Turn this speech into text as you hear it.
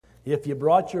If you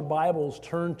brought your Bibles,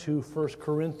 turn to 1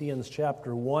 Corinthians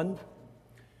chapter 1.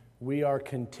 We are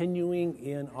continuing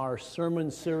in our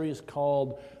sermon series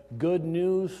called Good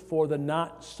News for the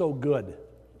Not So Good.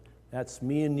 That's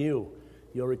me and you.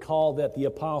 You'll recall that the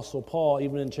Apostle Paul,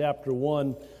 even in chapter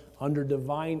 1, under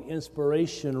divine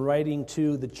inspiration, writing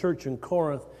to the church in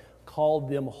Corinth, called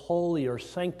them holy or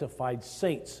sanctified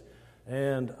saints.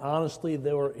 And honestly,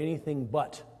 they were anything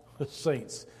but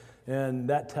saints. And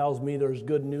that tells me there's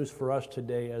good news for us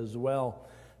today as well,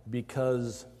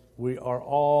 because we are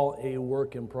all a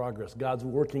work in progress. God's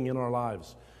working in our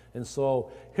lives. And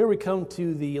so here we come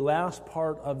to the last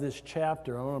part of this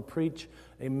chapter. I want to preach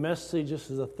a message. This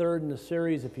is the third in the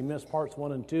series. If you missed parts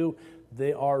 1 and 2,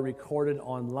 they are recorded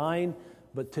online.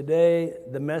 But today,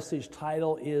 the message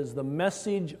title is The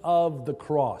Message of the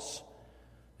Cross.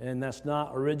 And that's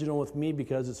not original with me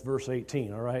because it's verse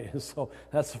 18, all right? So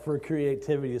that's for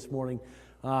creativity this morning.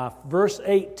 Verse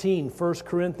 18, 1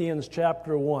 Corinthians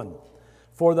chapter 1.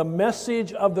 For the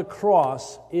message of the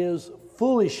cross is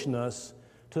foolishness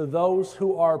to those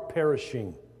who are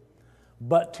perishing.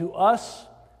 But to us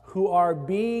who are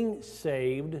being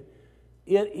saved,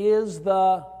 it is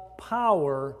the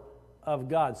power of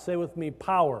God. Say with me,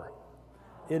 power.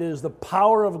 It is the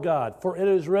power of God. For it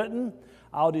is written,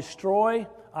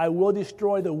 I will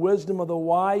destroy the wisdom of the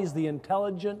wise, the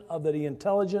intelligent of the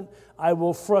intelligent I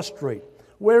will frustrate.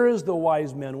 Where is the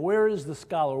wise man? Where is the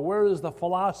scholar? Where is the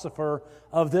philosopher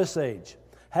of this age?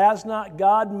 Has not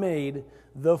God made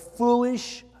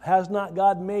foolish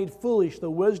the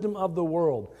wisdom of the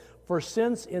world? For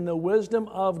since in the wisdom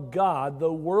of God,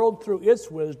 the world through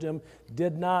its wisdom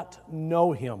did not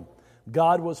know him,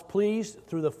 God was pleased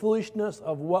through the foolishness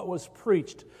of what was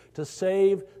preached to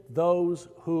save those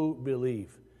who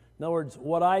believe. In other words,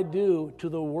 what I do to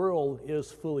the world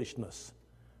is foolishness.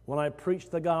 When I preach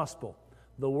the gospel,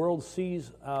 the world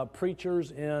sees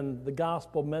preachers and the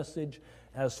gospel message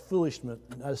as foolishness,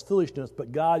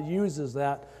 but God uses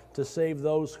that to save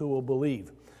those who will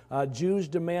believe. Jews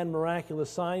demand miraculous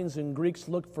signs and Greeks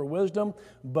look for wisdom,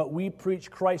 but we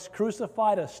preach Christ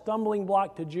crucified, a stumbling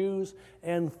block to Jews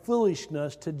and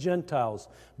foolishness to Gentiles.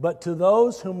 But to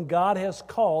those whom God has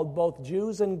called, both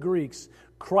Jews and Greeks,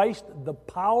 Christ the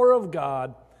power of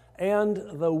God and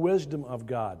the wisdom of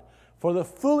God. For the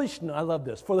foolishness, I love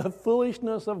this, for the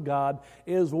foolishness of God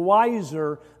is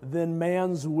wiser than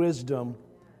man's wisdom.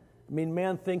 I mean,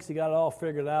 man thinks he got it all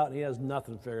figured out, and he has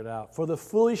nothing figured out. For the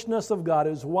foolishness of God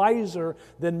is wiser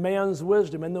than man's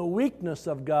wisdom, and the weakness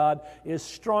of God is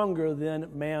stronger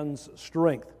than man's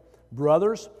strength.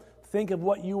 Brothers, think of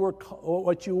what you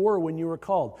were when you were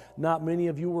called. Not many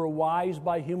of you were wise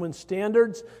by human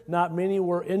standards. Not many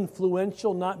were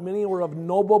influential. Not many were of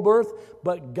noble birth.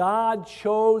 But God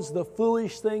chose the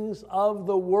foolish things of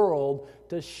the world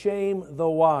to shame the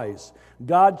wise.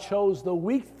 God chose the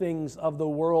weak things of the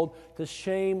world to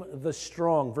shame the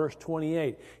strong. Verse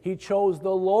 28. He chose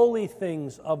the lowly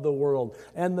things of the world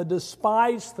and the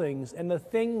despised things and the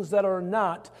things that are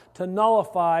not to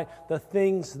nullify the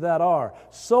things that are,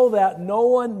 so that no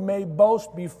one may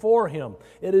boast before him.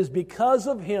 It is because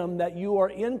of him that you are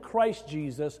in Christ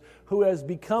Jesus, who has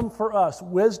become for us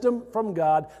wisdom from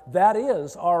God, that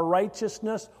is our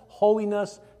righteousness,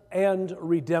 holiness, and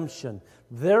redemption.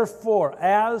 Therefore,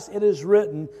 as it is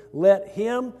written, let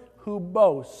him who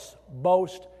boasts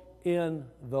boast in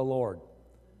the Lord.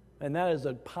 And that is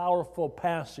a powerful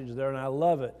passage there, and I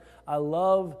love it. I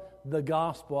love the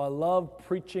gospel. I love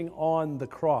preaching on the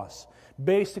cross.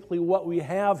 Basically, what we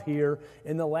have here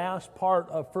in the last part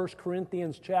of 1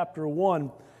 Corinthians chapter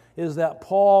 1 is that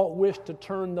Paul wished to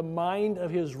turn the mind of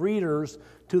his readers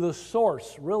to the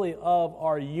source, really, of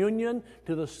our union,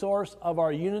 to the source of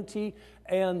our unity,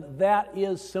 and that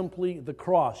is simply the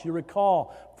cross. You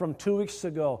recall from 2 weeks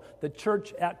ago, the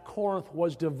church at Corinth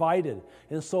was divided.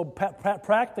 And so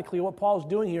practically what Paul's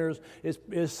doing here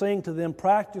is saying to them,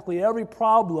 practically every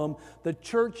problem the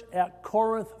church at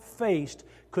Corinth faced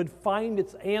could find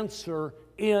its answer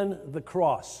in the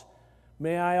cross.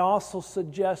 May I also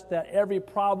suggest that every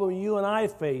problem you and I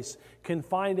face can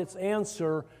find its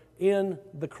answer in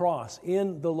the cross,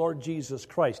 in the Lord Jesus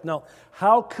Christ. Now,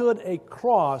 how could a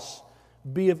cross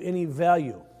be of any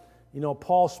value? You know,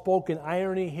 Paul spoke in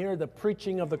irony here. The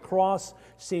preaching of the cross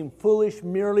seemed foolish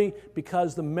merely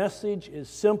because the message is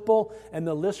simple and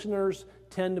the listeners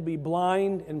tend to be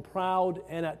blind and proud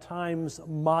and at times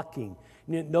mocking.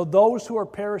 You know, those who are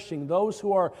perishing, those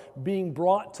who are being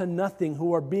brought to nothing,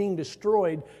 who are being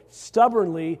destroyed,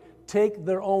 stubbornly take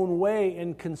their own way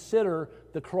and consider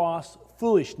the cross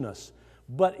foolishness.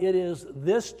 But it is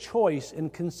this choice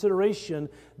and consideration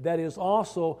that is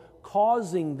also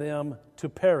causing them to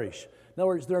perish. In In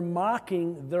other words, they're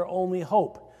mocking their only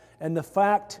hope. And the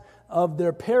fact of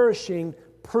their perishing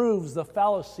proves the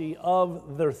fallacy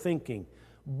of their thinking.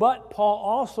 But Paul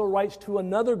also writes to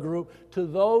another group, to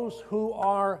those who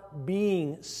are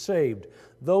being saved,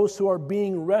 those who are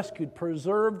being rescued,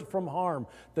 preserved from harm.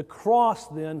 The cross,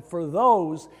 then, for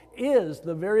those is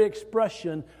the very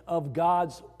expression of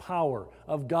God's power,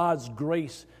 of God's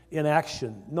grace in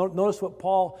action. Notice what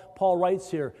Paul writes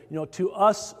here. To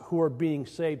us who are being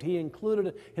saved, he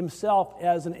included himself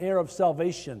as an heir of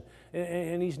salvation.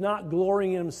 And he's not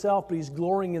glorying in himself, but he's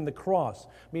glorying in the cross.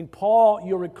 Paul,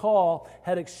 you'll recall,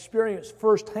 had experienced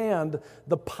firsthand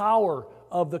the power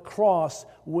of the cross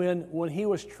when he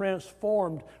was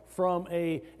transformed from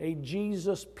a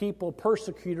Jesus people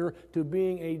persecutor to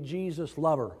being a Jesus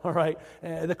lover. All right.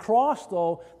 The cross,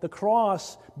 though,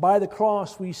 by the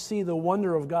cross we see the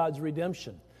wonder of God's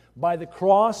redemption. By the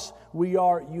cross, we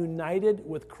are united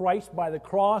with Christ. By the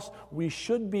cross, we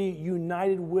should be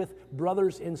united with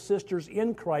brothers and sisters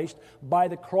in Christ. By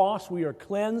the cross, we are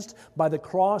cleansed. By the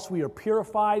cross, we are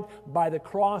purified. By the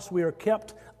cross, we are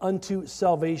kept unto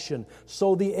salvation.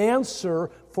 So the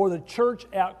answer for the church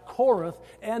at Corinth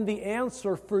and the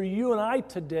answer for you and I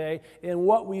today in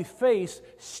what we face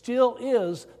still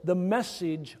is the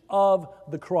message of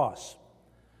the cross.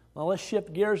 Now let's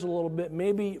shift gears a little bit.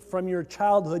 Maybe from your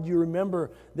childhood you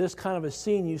remember this kind of a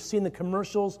scene. You've seen the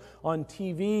commercials on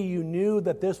TV. You knew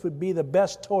that this would be the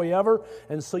best toy ever,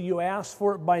 and so you asked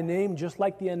for it by name, just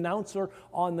like the announcer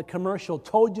on the commercial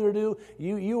told you to do.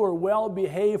 You were well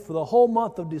behaved for the whole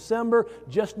month of December,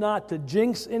 just not to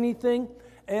jinx anything.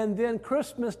 And then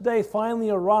Christmas Day finally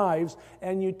arrives,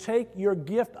 and you take your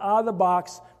gift out of the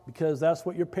box, because that's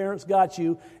what your parents got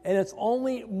you, and it's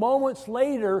only moments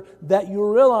later that you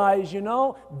realize,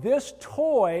 this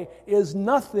toy is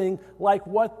nothing like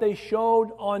what they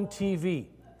showed on TV.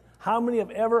 How many have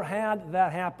ever had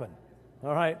that happen?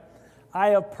 All right. I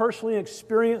have personally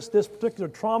experienced this particular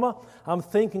trauma. I'm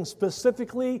thinking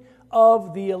specifically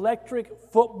of the electric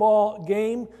football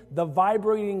game, the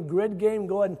vibrating grid game.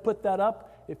 Go ahead and put that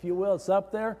up, if you will. It's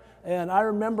up there. And I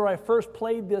remember I first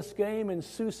played this game in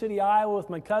Sioux City, Iowa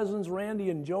with my cousins Randy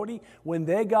and Jody when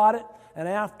they got it. And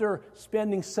after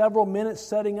spending several minutes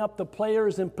setting up the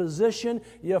players in position,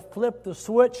 you flip the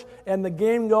switch and the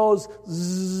game goes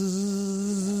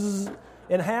zzz.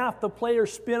 And half the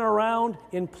players spin around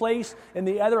in place and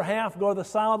the other half go to the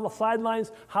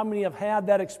sidelines. How many have had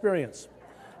that experience?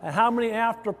 And how many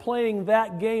after playing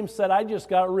that game said, I just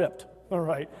got ripped? All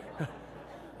right.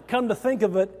 Come to think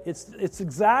of it, it's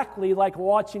exactly like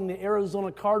watching the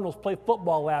Arizona Cardinals play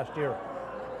football last year.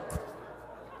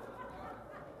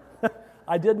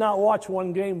 I did not watch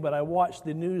one game, but I watched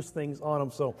the news things on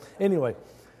them. So anyway,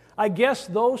 I guess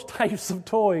those types of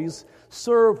toys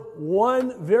serve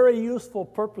one very useful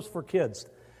purpose for kids.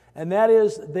 And that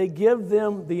is they give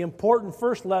them the important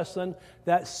first lesson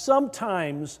that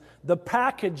sometimes the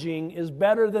packaging is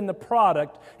better than the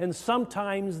product, and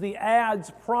sometimes the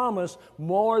ads promise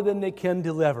more than they can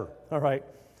deliver. All right.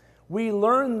 We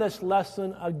learn this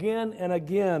lesson again and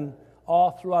again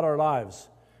all throughout our lives.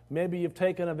 Maybe you've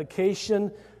taken a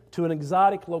vacation to an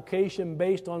exotic location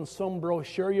based on some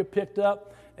brochure you picked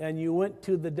up, and you went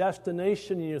to the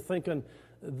destination and you're thinking,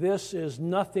 this is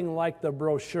nothing like the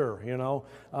brochure,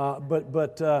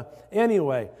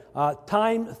 Anyway,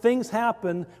 things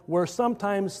happen where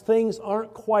sometimes things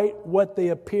aren't quite what they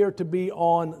appear to be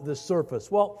on the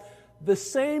surface. Well, the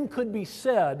same could be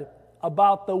said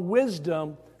about the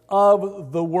wisdom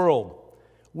of the world.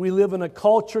 We live in a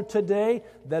culture today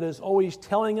that is always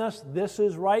telling us this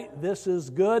is right, this is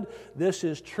good, this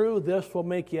is true, this will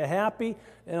make you happy.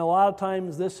 And a lot of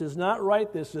times this is not right,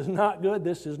 this is not good,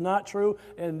 this is not true,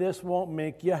 and this won't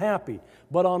make you happy.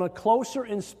 But on a closer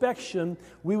inspection,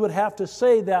 we would have to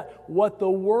say that what the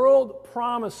world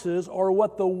promises or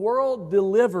what the world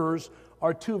delivers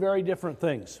are two very different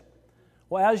things.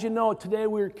 Well, as you know, today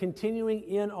we're continuing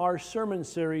in our sermon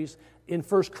series in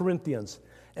 1 Corinthians.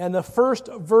 And the first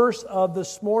verse of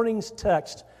this morning's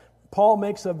text, Paul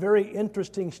makes a very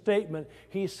interesting statement.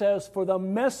 He says, for the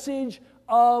message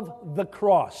of the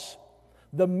cross.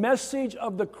 The message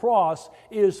of the cross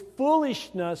is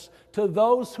foolishness to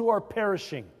those who are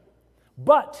perishing.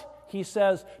 But, he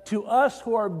says, to us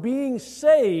who are being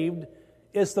saved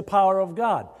is the power of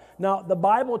God. Now, the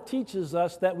Bible teaches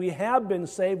us that we have been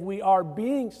saved, we are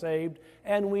being saved,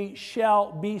 and we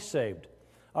shall be saved.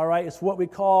 All right, it's what we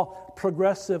call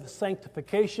progressive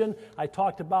sanctification. I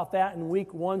talked about that in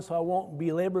week 1, so I won't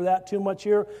belabor that too much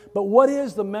here. But what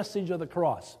is the message of the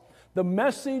cross? The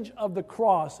message of the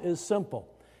cross is simple.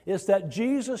 is that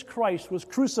Jesus Christ was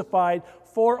crucified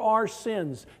for our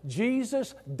sins.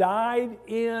 Jesus died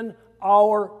in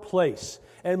our place.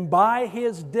 And by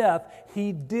His death,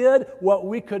 He did what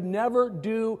we could never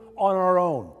do on our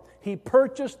own. He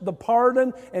purchased the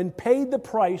pardon and paid the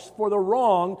price for the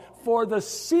wrong, for the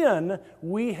sin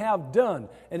we have done.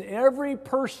 And every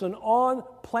person on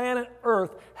planet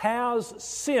Earth has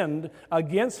sinned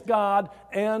against God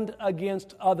and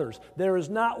against others. There is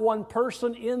not one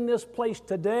person in this place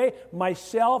today,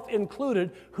 myself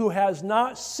included, who has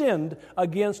not sinned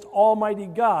against Almighty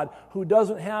God, who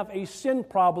doesn't have a sin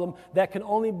problem that can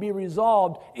only be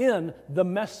resolved in the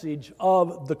message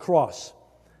of the cross.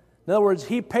 In other words,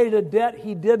 He paid a debt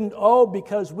He didn't owe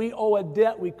because we owe a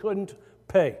debt we couldn't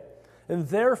pay. And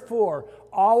therefore,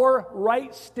 our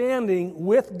right standing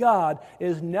with God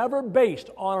is never based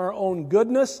on our own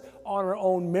goodness, on our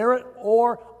own merit,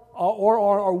 or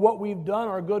what we've done,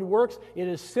 our good works. It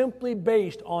is simply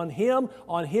based on Him,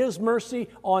 on His mercy,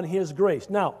 on His grace.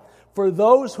 Now, for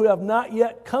those who have not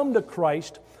yet come to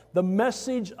Christ, the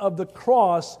message of the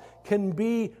cross can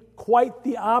be quite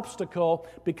the obstacle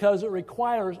because it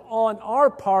requires on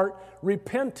our part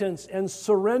repentance and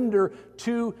surrender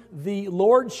to the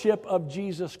lordship of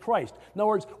Jesus Christ. In other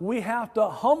words, we have to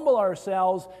humble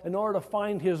ourselves in order to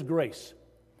find His grace.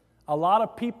 A lot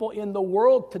of people in the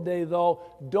world today, though,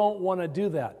 don't want to do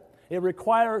that. It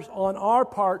requires on our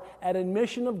part an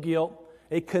admission of guilt,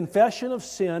 a confession of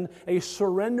sin, a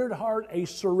surrendered heart, a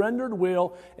surrendered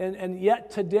will, and yet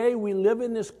today we live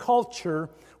in this culture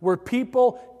where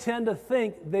people tend to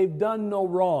think they've done no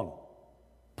wrong.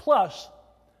 Plus,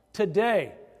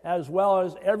 today, as well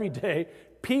as every day,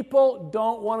 people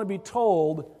don't want to be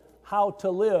told how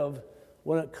to live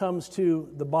when it comes to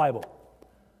the Bible.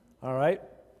 All right?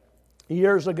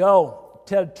 Years ago,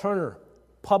 Ted Turner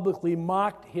publicly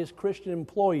mocked his Christian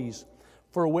employees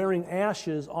for wearing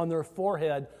ashes on their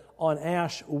forehead on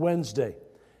Ash Wednesday.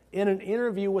 In an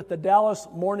interview with the Dallas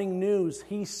Morning News,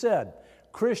 he said,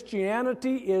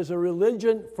 Christianity is a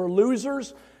religion for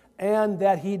losers and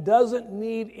that he doesn't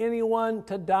need anyone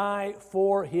to die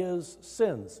for his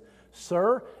sins.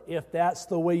 Sir, if that's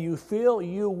the way you feel,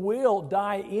 you will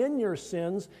die in your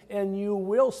sins and you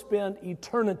will spend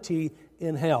eternity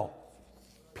in hell.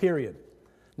 Period.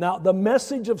 Now, the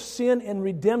message of sin and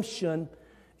redemption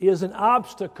is an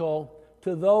obstacle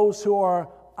to those who are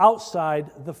outside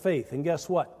the faith. And guess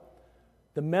what?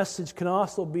 The message can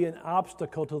also be an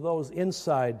obstacle to those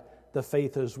inside the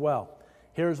faith as well.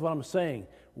 Here's what I'm saying.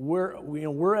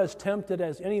 We're as tempted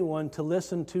as anyone to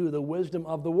listen to the wisdom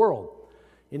of the world.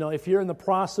 You know, if you're in the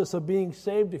process of being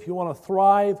saved, if you want to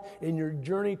thrive in your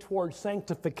journey towards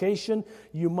sanctification,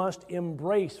 you must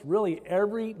embrace really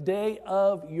every day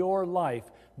of your life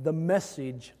the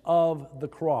message of the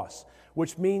cross,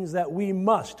 which means that we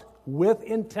must, with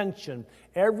intention,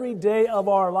 every day of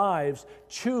our lives,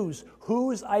 choose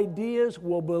whose ideas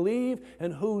we'll believe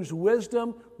and whose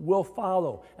wisdom we'll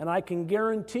follow. And I can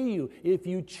guarantee you, if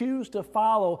you choose to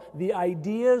follow the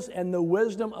ideas and the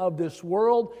wisdom of this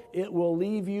world, it will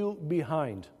leave you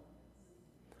behind.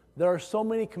 There are so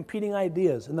many competing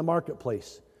ideas in the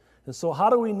marketplace. And so how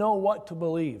do we know what to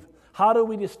believe? How do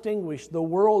we distinguish the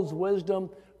world's wisdom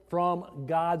from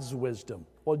God's wisdom?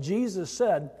 Well, Jesus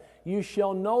said, you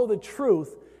shall know the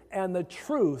truth, and the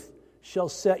truth shall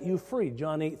set you free.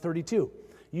 John 8:32.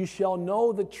 You shall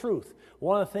know the truth.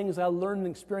 One of the things I learned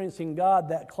in experiencing God,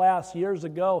 that class years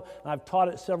ago, and I've taught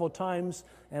it several times,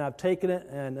 and I've taken it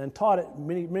and taught it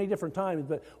many different times,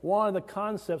 but one of the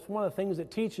concepts, one of the things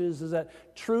it teaches is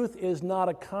that truth is not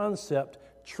a concept,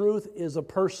 truth is a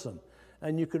person.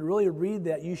 And you could really read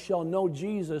that, you shall know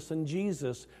Jesus, and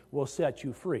Jesus will set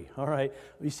you free. All right?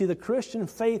 You see, the Christian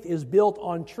faith is built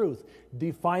on truth.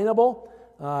 Definable,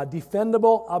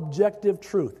 defendable, objective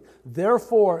truth.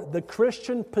 Therefore, the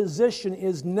Christian position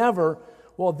is never,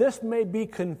 well, this may be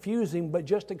confusing, but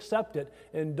just accept it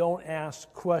and don't ask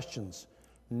questions.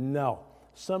 No.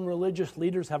 Some religious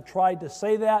leaders have tried to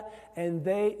say that, and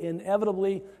they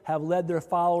inevitably have led their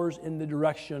followers in the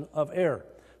direction of error.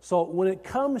 So when it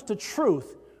comes to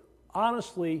truth,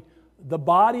 honestly, the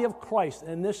body of Christ,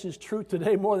 and this is true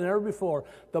today more than ever before,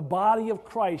 the body of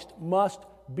Christ must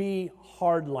be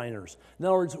hardliners. In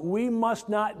other words, we must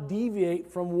not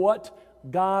deviate from what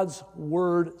God's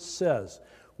Word says.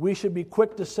 We should be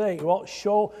quick to say, well,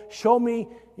 show me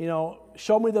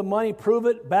the money, prove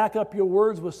it, back up your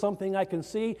words with something I can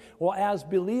see. Well, as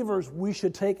believers, we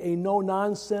should take a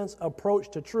no-nonsense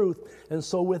approach to truth. And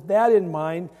so with that in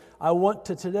mind, I want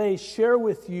to today share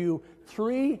with you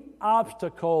 3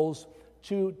 obstacles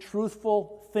to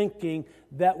truthful thinking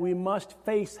that we must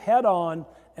face head on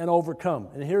and overcome.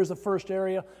 And here's the first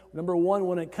area. Number one,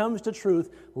 when it comes to truth,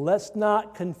 let's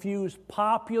not confuse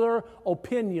popular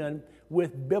opinion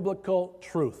with biblical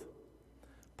truth.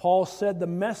 Paul said the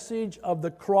message of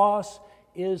the cross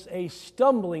is a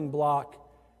stumbling block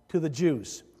to the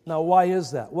Jews. Now, why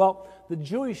is that? Well, the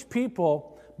Jewish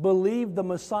people believed the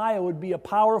Messiah would be a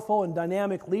powerful and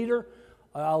dynamic leader,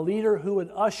 a leader who would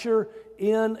usher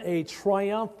in a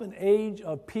triumphant age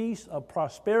of peace, of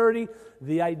prosperity.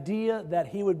 The idea that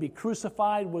he would be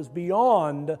crucified was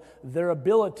beyond their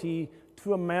ability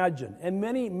to imagine. And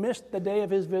many missed the day of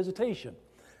his visitation.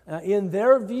 In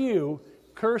their view,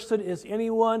 cursed is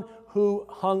anyone who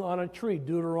hung on a tree.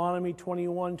 Deuteronomy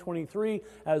 21:23,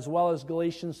 as well as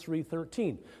Galatians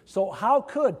 3:13. So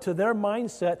to their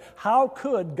mindset, how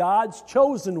could God's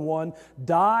chosen one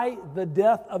die the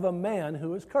death of a man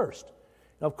who is cursed?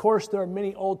 Of course, there are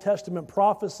many Old Testament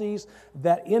prophecies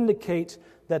that indicate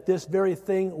that this very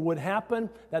thing would happen,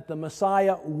 that the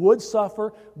Messiah would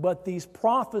suffer, but these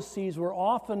prophecies were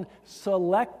often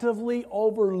selectively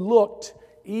overlooked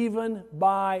even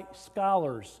by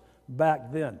scholars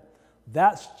back then.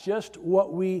 That's just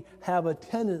what we have a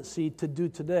tendency to do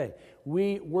today.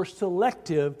 We were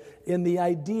selective in the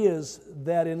ideas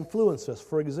that influence us.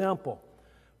 For example,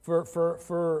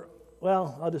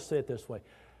 I'll just say it this way.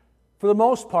 For the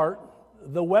most part,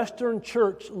 the Western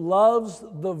church loves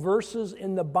the verses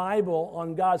in the Bible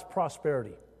on God's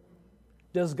prosperity.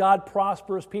 Does God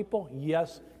prosper His people?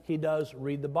 Yes, He does.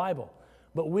 Read the Bible.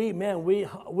 But we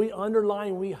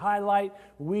underline, we highlight,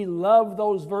 we love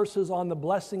those verses on the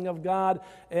blessing of God,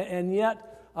 and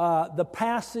yet the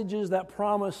passages that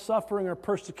promise suffering or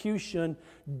persecution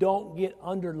don't get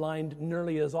underlined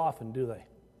nearly as often, do they?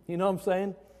 You know what I'm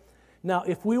saying? Now,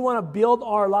 if we want to build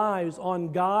our lives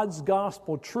on God's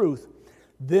gospel truth,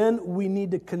 then we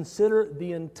need to consider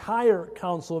the entire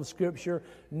counsel of Scripture,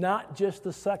 not just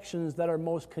the sections that are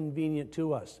most convenient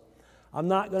to us. I'm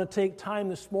not going to take time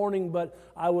this morning, but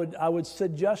I would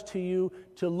suggest to you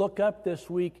to look up this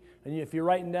week, and if you're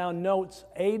writing down notes,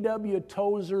 A.W.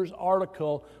 Tozer's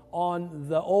article on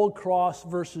the old cross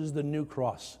versus the new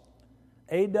cross.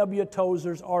 A.W.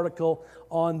 Tozer's article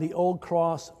on the old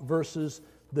cross versus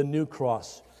the new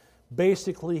cross.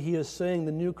 Basically, he is saying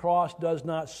the new cross does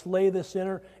not slay the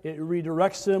sinner. It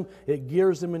redirects him. It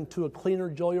gears him into a cleaner,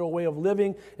 jolier way of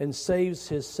living and saves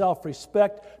his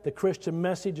self-respect. The Christian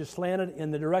message is slanted in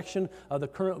the direction of the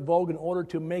current vogue in order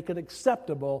to make it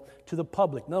acceptable to the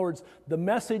public. In other words, the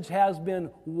message has been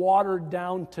watered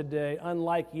down today,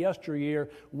 unlike yesteryear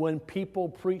when people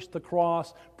preached the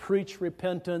cross, preached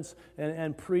repentance,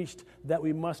 and preached that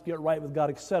we must get right with God,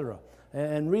 etc.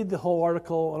 And read the whole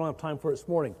article. I don't have time for it this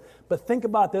morning. But think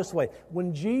about it this way.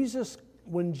 When Jesus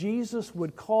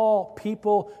would call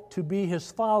people to be His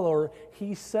follower,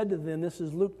 He said to them, this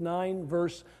is Luke 9,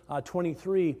 verse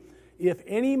 23, if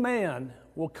any man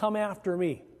will come after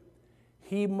me,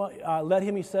 let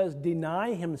him, he says,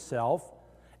 deny himself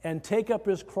and take up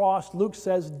his cross, Luke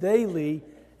says, daily,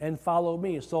 and follow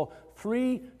me. So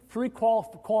three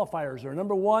qualifiers there.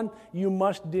 Number one, you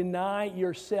must deny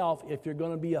yourself if you're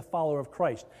going to be a follower of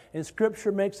Christ. And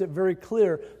Scripture makes it very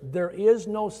clear there is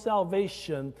no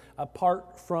salvation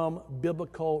apart from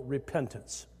biblical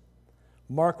repentance.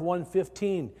 Mark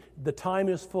 1:15, the time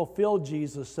is fulfilled,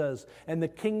 Jesus says, and the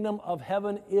kingdom of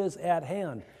heaven is at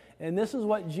hand. And this is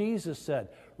what Jesus said,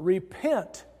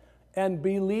 repent and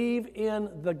believe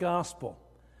in the gospel.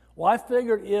 Well, I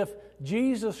figured if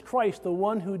Jesus Christ, the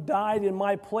one who died in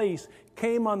my place,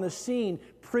 came on the scene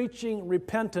preaching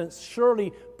repentance,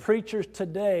 surely preachers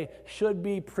today should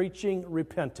be preaching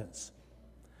repentance.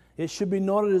 It should be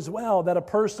noted as well that a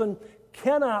person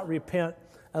cannot repent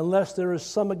unless there is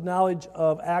some knowledge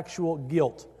of actual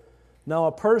guilt. Now,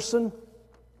 a person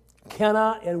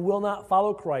cannot and will not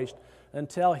follow Christ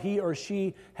until he or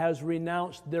she has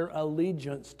renounced their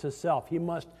allegiance to self. He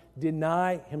must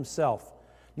deny himself.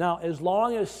 Now, as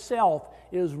long as self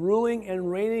is ruling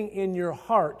and reigning in your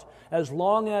heart, as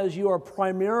long as you are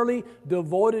primarily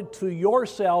devoted to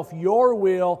yourself, your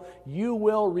will, you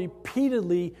will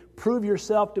repeatedly prove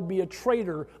yourself to be a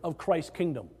traitor of Christ's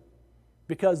kingdom.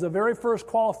 Because the very first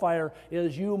qualifier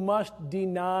is you must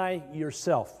deny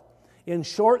yourself. In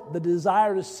short, the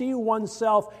desire to see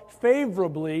oneself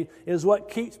favorably is what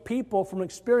keeps people from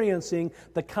experiencing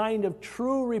the kind of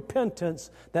true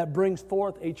repentance that brings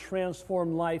forth a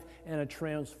transformed life and a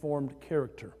transformed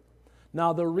character.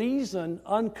 Now, the reason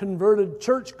unconverted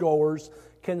churchgoers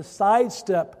can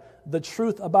sidestep the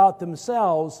truth about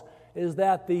themselves is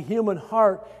that the human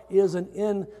heart is an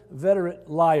inveterate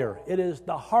liar.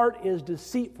 The heart is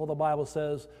deceitful, the Bible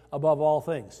says, above all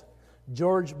things.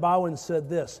 George Bowen said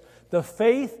this, the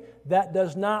faith that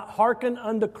does not hearken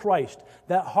unto Christ,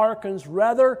 that hearkens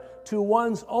rather to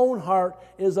one's own heart,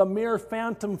 is a mere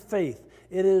phantom faith.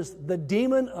 It is the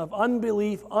demon of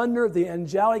unbelief under the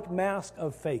angelic mask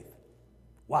of faith.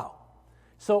 Wow.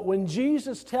 So when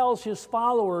Jesus tells his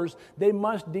followers they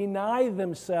must deny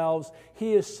themselves,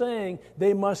 he is saying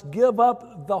they must give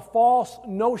up the false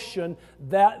notion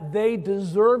that they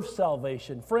deserve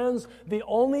salvation. Friends, the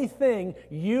only thing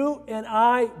you and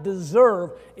I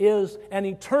deserve is an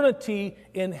eternity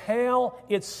in hell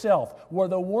itself, where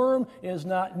the worm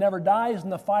never dies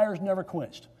and the fire is never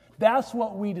quenched. That's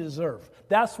what we deserve.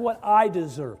 That's what I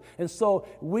deserve. And so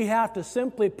we have to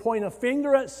simply point a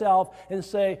finger at self and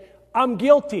say, I'm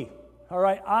guilty, all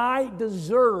right? I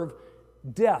deserve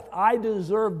death. I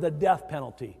deserve the death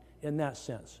penalty in that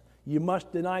sense. You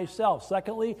must deny self.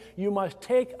 Secondly, you must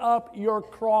take up your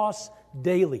cross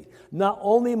daily. Not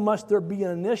only must there be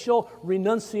an initial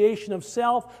renunciation of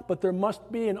self, but there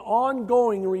must be an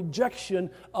ongoing rejection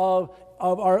of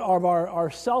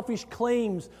our selfish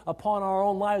claims upon our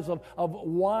own lives, of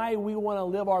why we want to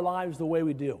live our lives the way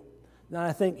we do. Now,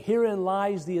 I think herein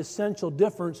lies the essential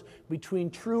difference between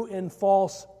true and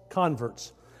false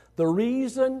converts. The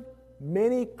reason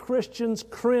many Christians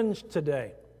cringe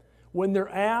today when they're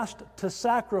asked to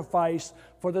sacrifice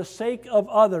for the sake of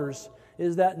others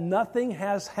is that nothing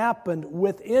has happened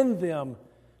within them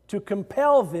to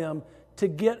compel them to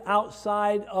get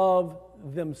outside of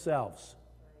themselves.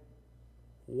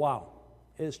 Wow,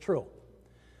 it is true.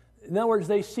 In other words,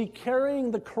 they see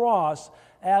carrying the cross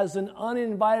as an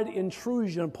uninvited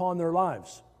intrusion upon their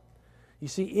lives. You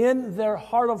see, in their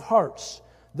heart of hearts,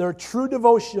 their true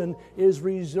devotion is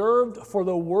reserved for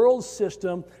the world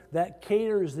system that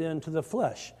caters then to the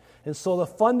flesh. And so the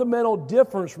fundamental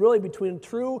difference really between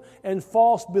true and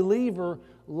false believer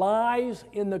lies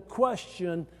in the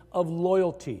question of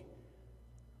loyalty.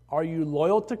 Are you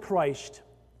loyal to Christ,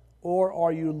 or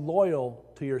are you loyal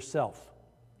to yourself?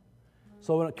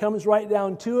 So when it comes right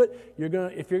down to it,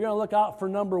 if you're going to look out for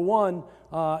number one,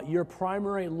 your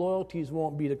primary loyalties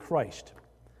won't be to Christ.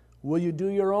 Will you do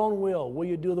your own will? Will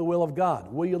you do the will of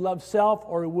God? Will you love self,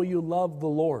 or will you love the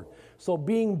Lord? So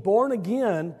being born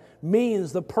again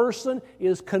means the person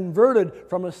is converted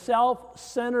from a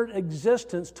self-centered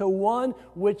existence to one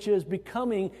which is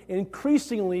becoming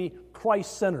increasingly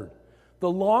Christ-centered. The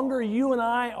longer you and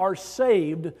I are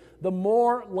saved, the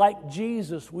more like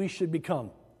Jesus we should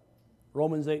become.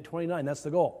 Romans 8:29, that's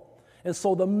the goal. And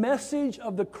so the message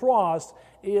of the cross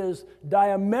is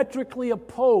diametrically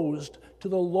opposed to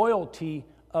the loyalty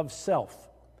of self.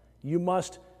 You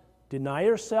must deny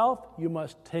yourself, you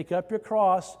must take up your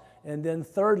cross, and then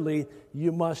thirdly,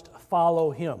 you must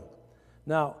follow Him.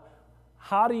 Now,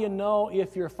 how do you know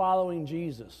if you're following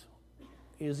Jesus?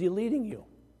 Is He leading you?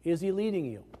 Is He leading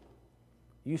you?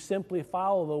 You simply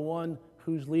follow the one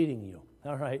who's leading you,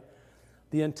 all right?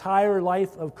 The entire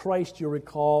life of Christ, you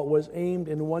recall, was aimed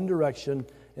in one direction,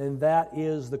 and that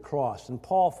is the cross. And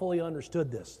Paul fully understood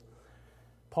this.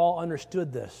 Paul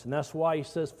understood this, and that's why he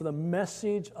says, for the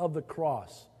message of the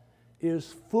cross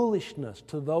is foolishness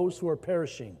to those who are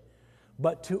perishing.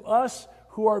 But to us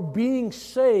who are being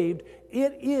saved,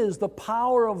 it is the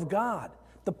power of God.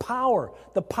 The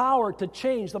power to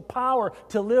change, the power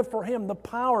to live for Him, the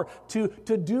power to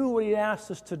do what He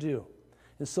asks us to do.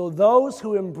 And so those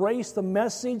who embrace the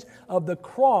message of the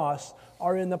cross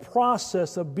are in the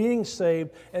process of being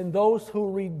saved, and those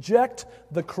who reject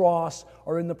the cross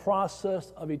are in the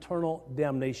process of eternal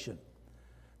damnation.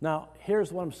 Now,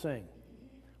 here's what I'm saying.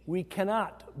 We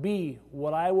cannot be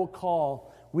what I will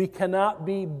call, we cannot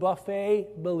be buffet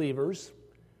believers,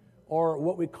 or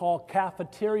what we call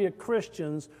cafeteria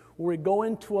Christians, where we go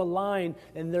into a line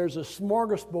and there's a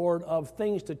smorgasbord of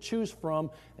things to choose from,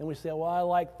 and we say, well, I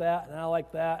like that, and I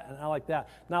like that, and I like that.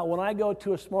 Now, when I go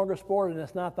to a smorgasbord, and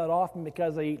it's not that often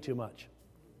because I eat too much.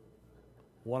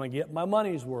 Want to get my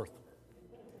money's worth.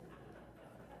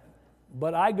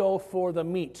 But I go for the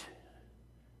meat,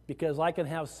 because I can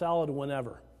have salad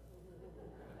whenever.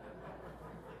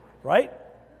 Right?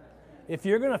 If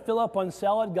you're going to fill up on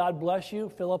salad, God bless you,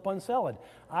 fill up on salad.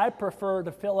 I prefer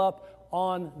to fill up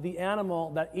on the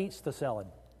animal that eats the salad.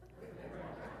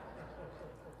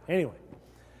 Anyway,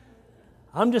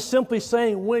 I'm just simply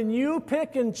saying, when you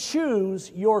pick and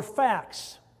choose your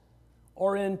facts,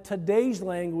 or in today's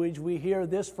language, we hear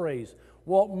this phrase,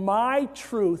 well, my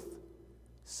truth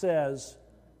says,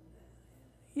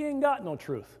 you ain't got no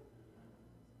truth.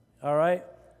 All right?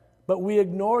 But we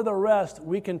ignore the rest,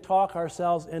 we can talk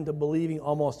ourselves into believing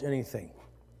almost anything.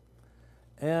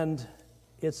 And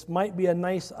it might be a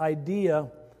nice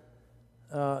idea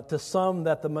to some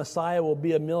that the Messiah will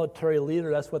be a military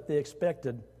leader. That's what they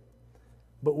expected.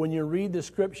 But when you read the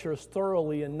Scriptures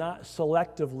thoroughly and not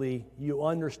selectively, you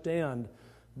understand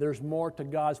there's more to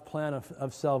God's plan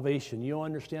of salvation. You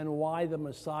understand why the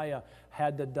Messiah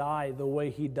had to die the way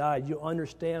he died. You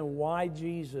understand why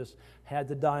Jesus had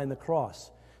to die on the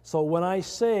cross. So when I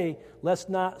say let's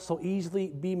not so easily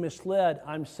be misled,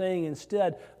 I'm saying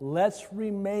instead, let's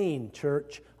remain,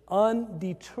 church,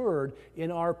 undeterred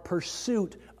in our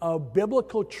pursuit of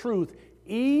biblical truth,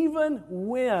 even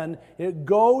when it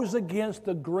goes against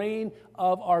the grain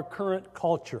of our current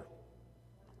culture.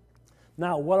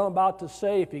 Now, what I'm about to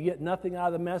say, if you get nothing out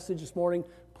of the message this morning,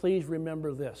 please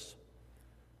remember this.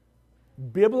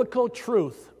 Biblical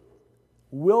truth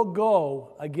will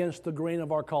go against the grain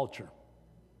of our culture.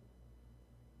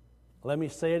 Let me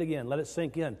say it again. Let it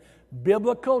sink in.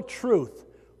 Biblical truth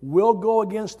will go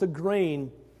against the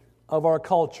grain of our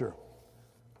culture.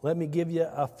 Let me give you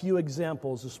a few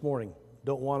examples this morning.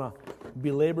 Don't want to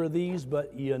belabor these,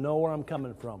 but you know where I'm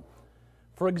coming from.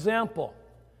 For example,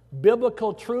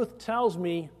 biblical truth tells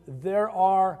me there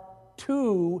are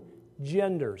two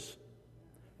genders.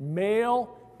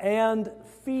 Male and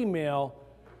female,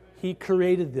 he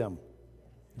created them.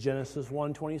 Genesis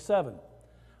 1:27.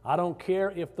 I don't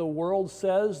care if the world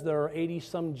says there are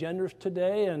 80-some genders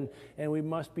today and we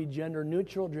must be gender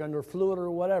neutral, gender fluid,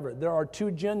 or whatever. There are two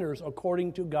genders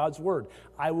according to God's Word.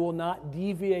 I will not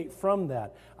deviate from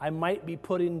that. I might be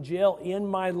put in jail in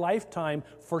my lifetime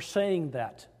for saying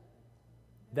that.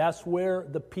 That's where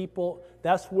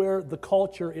the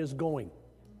culture is going.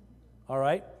 All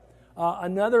right?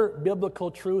 Another biblical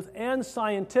truth and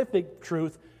scientific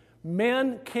truth,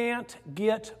 men can't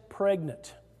get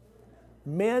pregnant.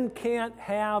 Men can't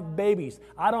have babies.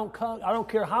 I don't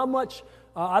care how much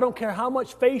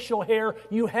facial hair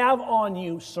you have on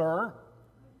you, sir.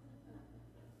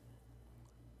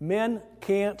 Men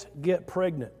can't get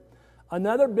pregnant.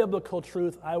 Another biblical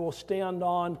truth I will stand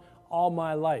on all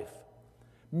my life.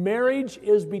 Marriage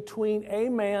is between a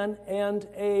man and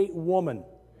a woman,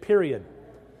 period.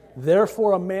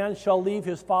 Therefore a man shall leave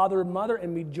his father and mother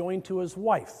and be joined to his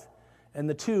wife, and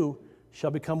the two shall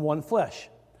become one flesh.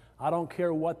 I don't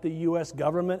care what the U.S.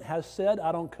 government has said.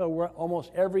 I don't care what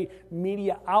almost every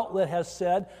media outlet has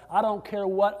said. I don't care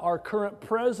what our current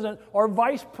president or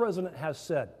vice president has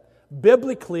said.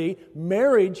 Biblically,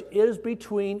 marriage is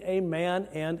between a man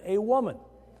and a woman.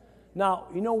 Now,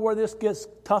 you know where this gets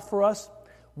tough for us?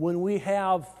 When we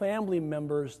have family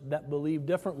members that believe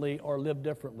differently or live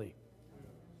differently.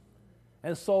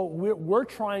 And so we're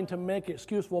trying to make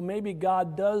excuse, well, maybe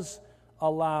God does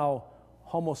allow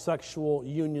homosexual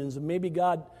unions. Maybe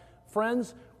God,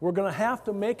 friends, we're going to have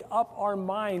to make up our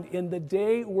mind in the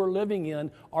day we're living in.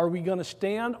 Are we going to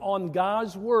stand on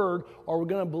God's Word, or are we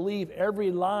going to believe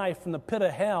every lie from the pit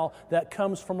of hell that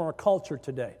comes from our culture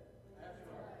today?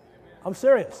 I'm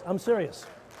serious.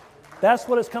 That's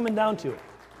what it's coming down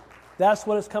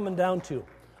to.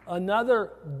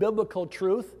 Another biblical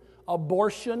truth,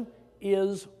 abortion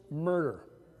is murder.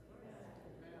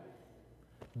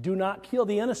 Do not kill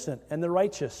the innocent and the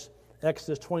righteous.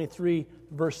 Exodus 23,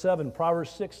 verse 7.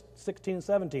 Proverbs 16 and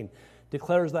 17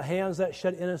 declares the hands that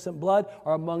shed innocent blood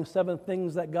are among 7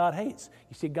 things that God hates.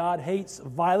 You see, God hates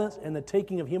violence and the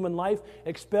taking of human life,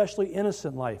 especially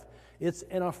innocent life. It's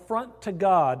an affront to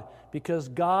God because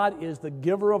God is the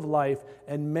giver of life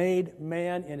and made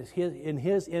man in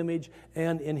His image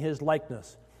and in His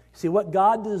likeness. See, what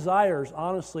God desires,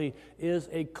 honestly, is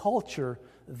a culture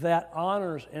that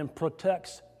honors and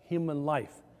protects human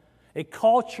life. A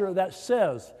culture that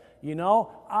says,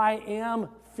 I am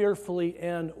fearfully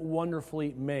and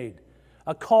wonderfully made.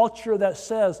 A culture that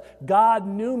says, God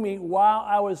knew me while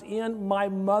I was in my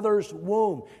mother's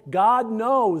womb. God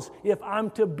knows if I'm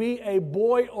to be a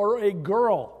boy or a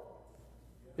girl.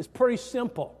 It's pretty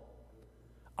simple.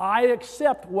 I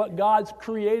accept what God's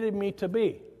created me to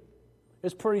be.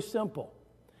 It's pretty simple.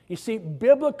 You see,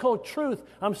 biblical truth,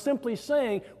 I'm simply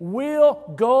saying,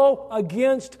 will go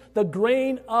against the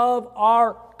grain of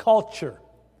our culture.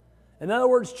 In other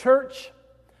words, church,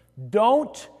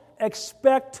 don't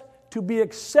expect to be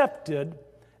accepted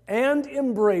and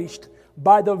embraced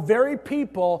by the very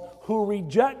people who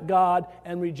reject God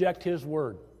and reject His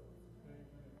Word.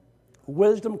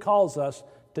 Wisdom calls us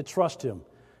to trust Him.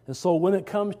 And so when it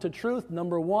comes to truth,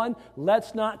 number one,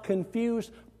 let's not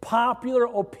confuse popular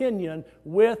opinion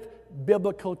with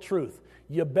biblical truth.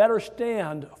 You better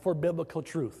stand for biblical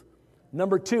truth.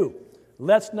 Number two,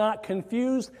 let's not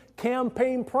confuse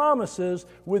campaign promises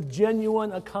with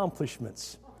genuine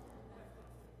accomplishments.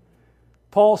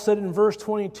 Paul said in verse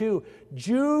 22,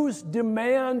 Jews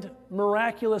demand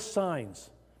miraculous signs.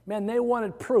 Man, they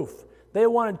wanted proof. They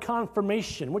wanted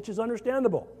confirmation, which is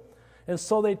understandable. And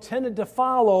so they tended to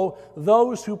follow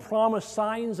those who promised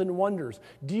signs and wonders.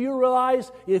 Do you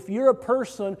realize if you're a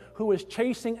person who is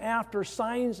chasing after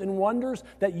signs and wonders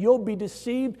that you'll be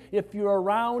deceived if you're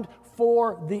around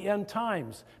for the end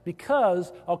times?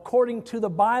 Because according to the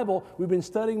Bible, we've been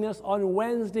studying this on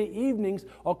Wednesday evenings,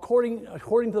 according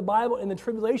to the Bible in the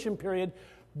tribulation period,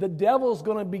 the devil's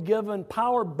going to be given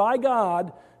power by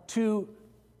God to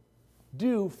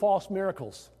do false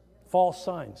miracles, false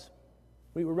signs.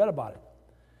 We read about it.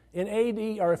 In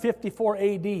AD, or 54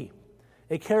 AD, a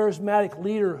charismatic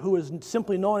leader who is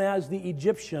simply known as the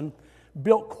Egyptian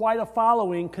built quite a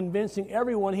following, convincing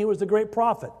everyone he was the great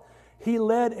prophet. He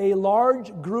led a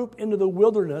large group into the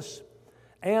wilderness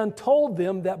and told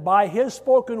them that by his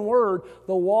spoken word,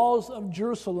 the walls of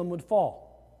Jerusalem would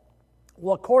fall.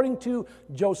 Well, according to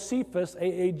Josephus,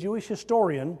 a Jewish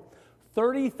historian,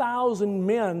 30,000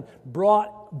 men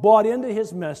bought into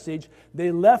his message. They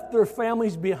left their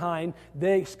families behind.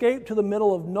 They escaped to the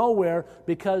middle of nowhere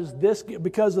because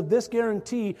of this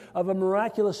guarantee of a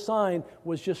miraculous sign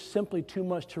was just simply too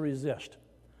much to resist.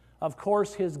 Of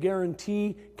course, his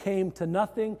guarantee came to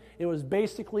nothing. It was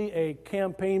basically a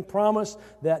campaign promise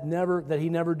that he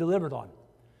never delivered on.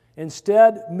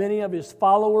 Instead, many of his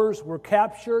followers were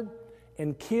captured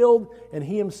and killed, and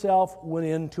he himself went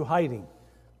into hiding.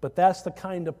 But that's the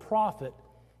kind of prophet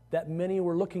that many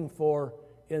were looking for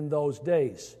in those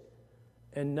days.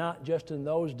 And not just in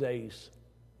those days,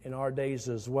 in our days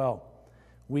as well.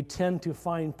 We tend to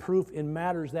find proof in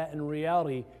matters that in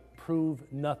reality prove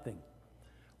nothing.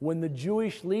 When the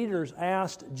Jewish leaders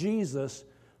asked Jesus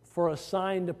for a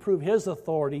sign to prove his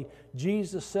authority,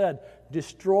 Jesus said,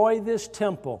 "Destroy this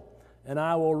temple, and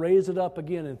I will raise it up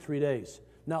again in 3 days."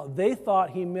 Now, they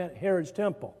thought he meant Herod's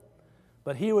temple.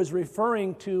 But he was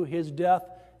referring to his death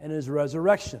and his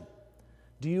resurrection.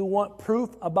 Do you want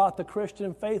proof about the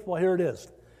Christian faith? Well, here it is.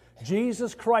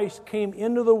 Jesus Christ came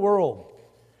into the world.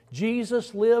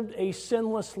 Jesus lived a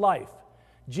sinless life.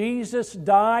 Jesus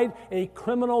died a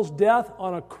criminal's death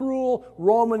on a cruel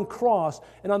Roman cross.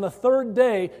 And on the third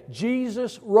day,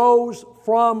 Jesus rose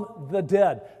from the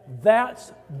dead.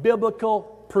 That's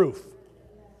biblical proof.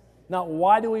 Now,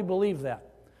 why do we believe that?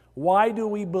 Why do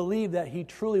we believe that he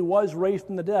truly was raised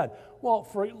from the dead? Well,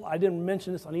 I didn't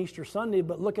mention this on Easter Sunday,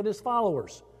 but look at his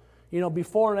followers.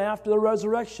 Before and after the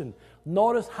resurrection.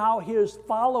 Notice how his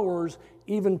followers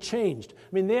even changed.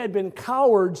 I mean, they had been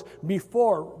cowards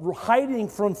before, hiding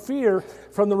from fear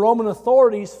from the Roman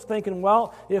authorities, thinking,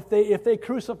 well, if they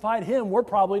crucified him, we're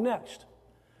probably next.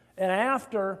 And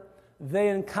after they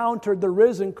encountered the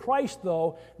risen Christ,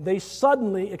 though, they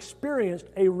suddenly experienced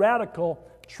a radical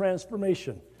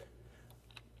transformation.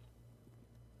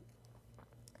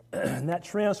 And that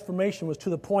transformation was to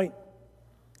the point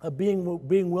of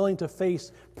being willing to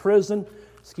face prison,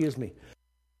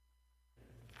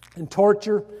 and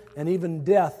torture, and even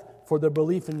death for their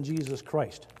belief in Jesus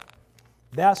Christ.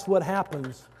 That's what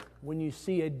happens when you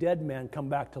see a dead man come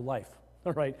back to life,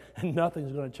 all right? And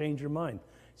nothing's going to change your mind.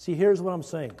 See, here's what I'm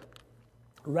saying.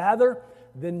 Rather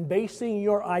than basing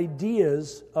your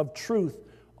ideas of truth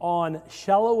on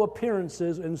shallow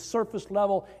appearances and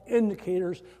surface-level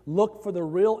indicators, look for the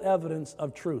real evidence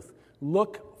of truth.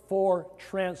 Look for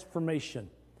transformation.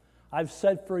 I've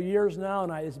said for years now,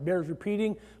 and it bears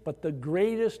repeating, but the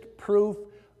greatest proof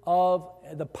of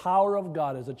the power of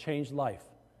God is a changed life.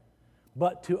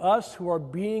 But to us who are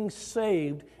being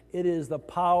saved, it is the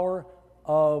power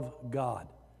of God.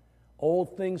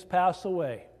 Old things pass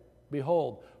away.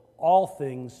 Behold, all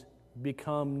things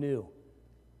become new.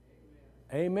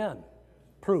 Amen.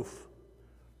 Proof.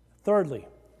 Thirdly,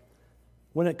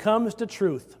 when it comes to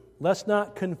truth, let's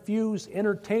not confuse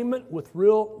entertainment with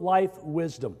real life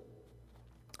wisdom.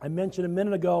 I mentioned a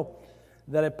minute ago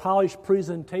that a polished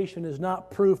presentation is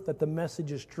not proof that the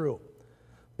message is true.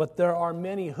 But there are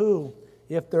many who,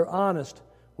 if they're honest,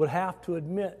 would have to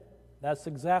admit that's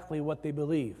exactly what they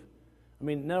believe. I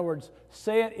mean, in other words,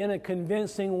 say it in a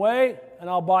convincing way and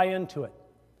I'll buy into it.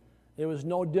 It was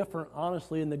no different,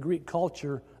 honestly, in the Greek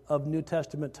culture of New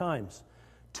Testament times.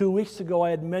 2 weeks ago,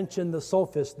 I had mentioned the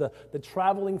sophists, the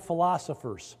traveling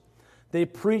philosophers. They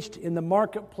preached in the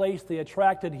marketplace. They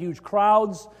attracted huge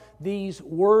crowds. These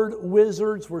word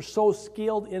wizards were so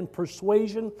skilled in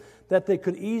persuasion that they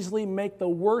could easily make the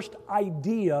worst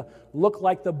idea look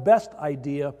like the best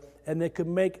idea, and they could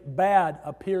make bad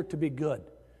appear to be good.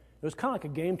 It was kind of like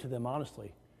a game to them,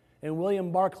 honestly. And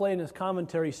William Barclay in his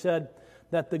commentary said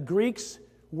that the Greeks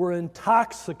were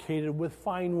intoxicated with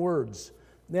fine words,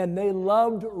 and they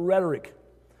loved rhetoric.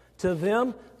 To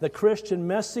them, the Christian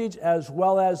message as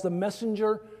well as the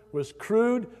messenger was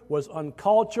crude, was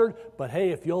uncultured, but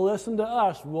hey, if you'll listen to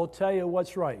us, we'll tell you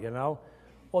what's right, you know?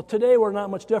 Well, today we're not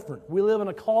much different. We live in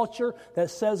a culture that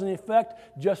says, in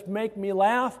effect, just make me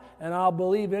laugh and I'll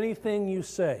believe anything you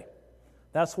say.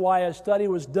 That's why a study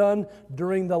was done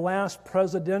during the last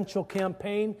presidential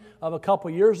campaign of a couple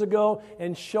years ago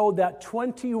and showed that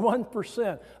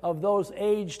 21% of those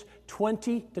aged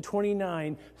 20 to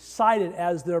 29 cited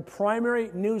as their primary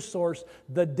news source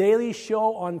The Daily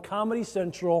Show on Comedy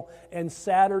Central and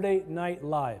Saturday Night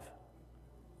Live.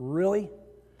 Really?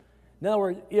 In other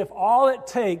words, if all it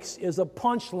takes is a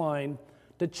punchline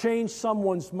to change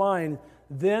someone's mind,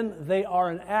 then they are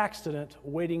an accident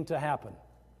waiting to happen.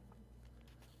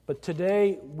 But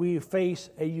today we face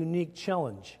a unique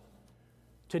challenge.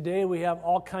 Today we have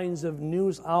all kinds of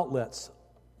news outlets.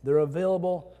 They're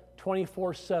available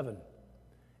 24/7.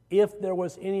 If there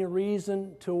was any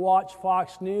reason to watch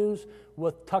Fox News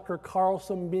with Tucker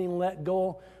Carlson being let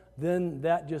go, then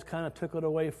that just kind of took it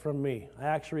away from me. I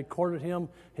actually recorded him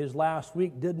his last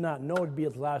week, did not know it would be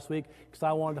his last week because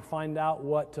I wanted to find out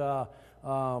what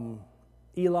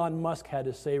Elon Musk had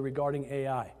to say regarding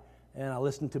AI. And I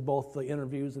listened to both the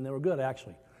interviews, and they were good,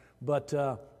 actually. But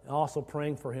also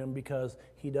praying for him because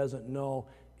he doesn't know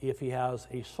if he has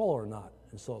a soul or not.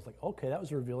 And so it's like, okay, that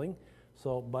was revealing.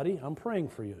 So, buddy, I'm praying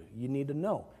for you. You need to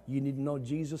know. You need to know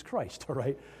Jesus Christ, all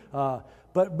right?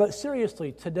 But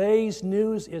seriously, today's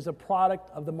news is a product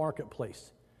of the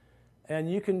marketplace.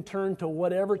 And you can turn to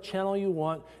whatever channel you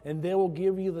want, and they will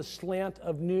give you the slant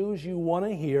of news you want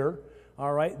to hear.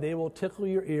 All right, they will tickle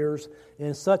your ears.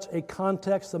 In such a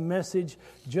context, the message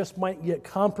just might get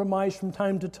compromised from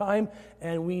time to time,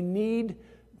 and we need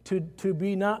to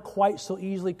be not quite so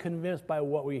easily convinced by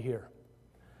what we hear.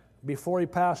 Before he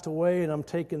passed away, and I'm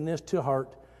taking this to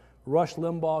heart, Rush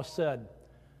Limbaugh said,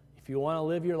 if you want to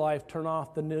live your life, turn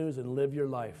off the news and live your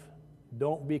life.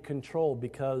 Don't be controlled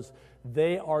because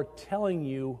they are telling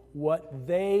you what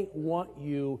they want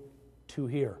you to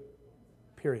hear,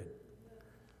 period.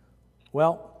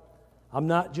 Well, I'm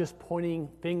not just pointing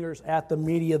fingers at the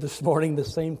media this morning. The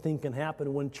same thing can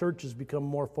happen when churches become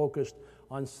more focused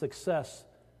on success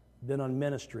than on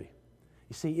ministry.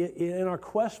 You see, in our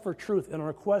quest for truth, in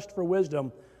our quest for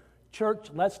wisdom, church,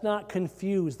 let's not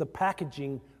confuse the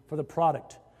packaging for the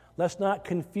product. Let's not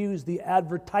confuse the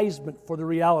advertisement for the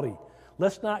reality.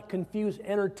 Let's not confuse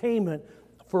entertainment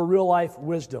for real-life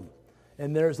wisdom.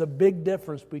 And there's a big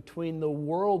difference between the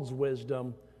world's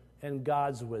wisdom and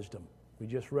God's wisdom. We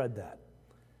just read that.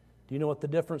 Do you know what the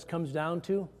difference comes down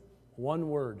to? One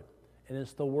word, and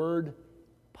it's the word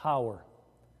power.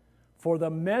 For the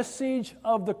message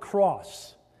of the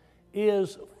cross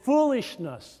is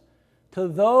foolishness to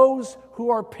those who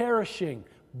are perishing,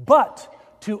 but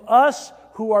to us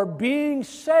who are being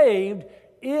saved,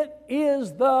 it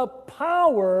is the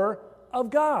power of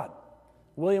God.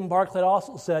 William Barclay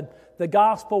also said, the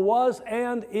gospel was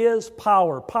and is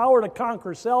power. Power to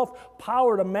conquer self,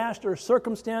 power to master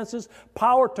circumstances,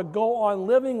 power to go on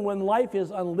living when life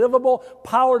is unlivable,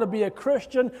 power to be a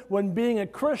Christian when being a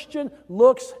Christian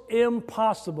looks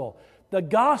impossible. The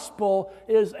gospel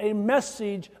is a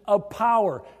message of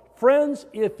power. Friends,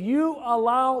 if you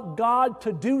allow God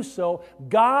to do so,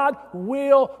 God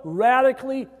will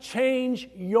radically change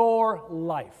your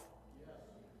life.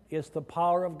 It's the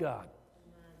power of God.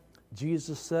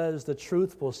 Jesus says the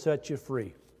truth will set you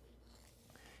free.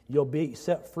 You'll be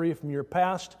set free from your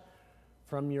past,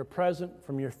 from your present,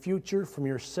 from your future, from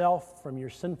yourself, from your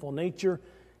sinful nature.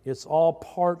 It's all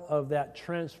part of that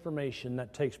transformation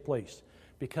that takes place.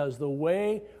 Because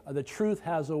the truth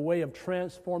has a way of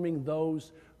transforming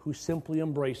those who simply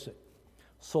embrace it.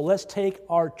 So let's take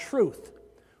our truth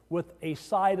with a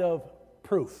side of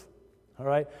proof. All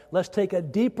right? Let's take a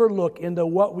deeper look into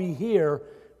what we hear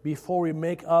before we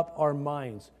make up our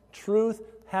minds. Truth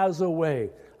has a way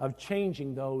of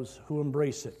changing those who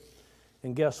embrace it.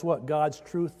 And guess what? God's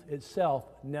truth itself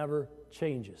never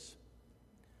changes.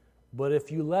 But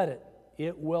if you let it,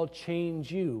 it will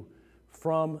change you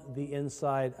from the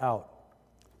inside out.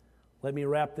 Let me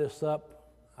wrap this up.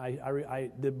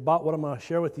 About what I'm going to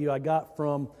share with you, I got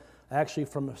from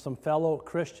some fellow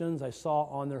Christians I saw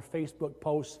on their Facebook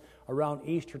posts around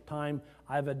Easter time.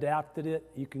 I've adapted it.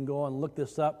 You can go and look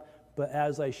this up. But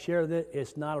as I shared it,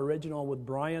 it's not original with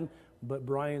Brian, but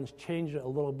Brian's changed it a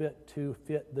little bit to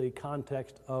fit the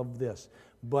context of this.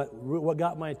 But what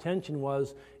got my attention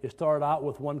was it started out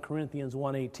with 1 Corinthians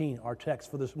 1:18, our text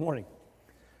for this morning.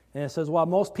 And it says, while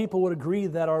most people would agree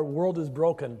that our world is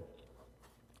broken,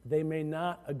 they may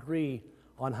not agree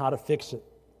on how to fix it.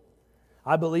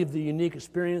 I believe the unique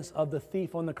experience of the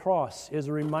thief on the cross is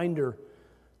a reminder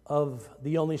of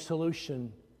the only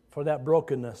solution for that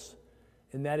brokenness,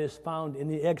 and that is found in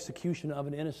the execution of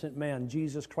an innocent man,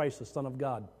 Jesus Christ, the Son of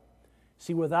God.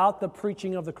 See, without the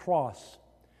preaching of the cross,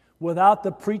 without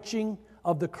the preaching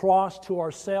of the cross to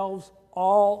ourselves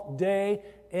all day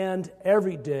and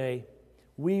every day,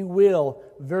 we will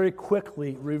very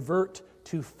quickly revert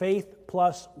to faith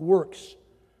plus works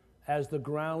as the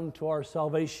ground to our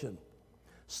salvation.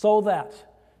 So that,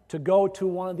 to go to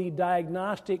one of the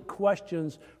diagnostic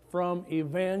questions from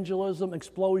Evangelism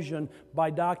Explosion by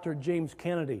Dr. James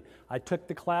Kennedy. I took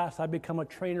the class, I become a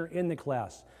trainer in the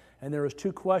class, and there was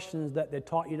 2 questions that they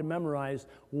taught you to memorize.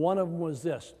 One of them was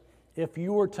this: if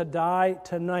you were to die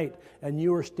tonight and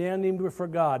you were standing before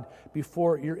God,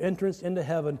 before your entrance into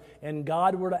heaven, and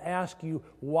God were to ask you,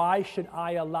 why should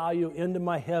I allow you into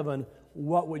my heaven,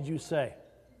 what would you say?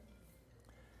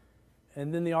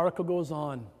 And then the article goes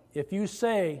on. If you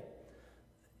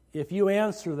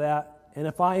answer that, and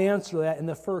if I answer that in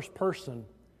the first person,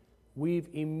 we've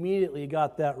immediately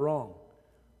got that wrong.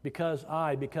 Because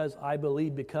I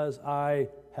believe, because I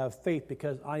have faith,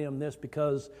 because I am this,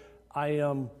 because I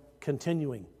am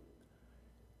continuing.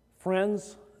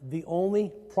 Friends, the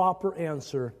only proper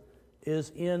answer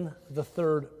is in the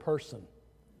third person.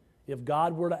 If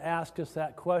God were to ask us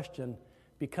that question,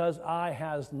 because I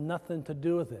has nothing to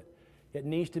do with it. It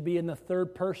needs to be in the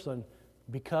third person,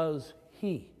 because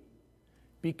He.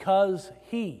 Because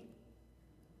He.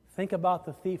 Think about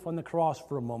the thief on the cross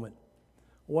for a moment.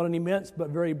 What an immense but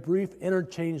very brief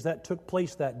interchange that took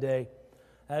place that day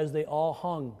as they all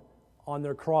hung on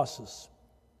their crosses.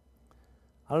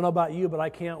 I don't know about you, but I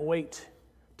can't wait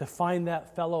to find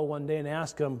that fellow one day and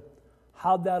ask him,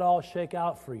 how'd that all shake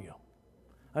out for you?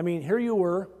 I mean, here you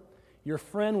were, your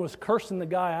friend was cursing the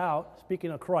guy out,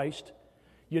 speaking of Christ.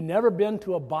 You'd never been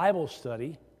to a Bible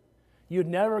study. You'd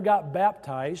never got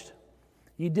baptized.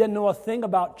 You didn't know a thing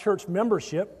about church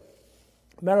membership.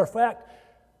 Matter of fact,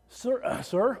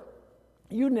 sir,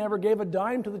 you never gave a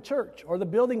dime to the church or the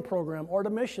building program or to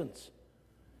missions.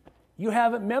 You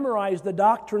haven't memorized the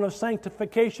doctrine of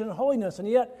sanctification and holiness, and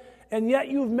yet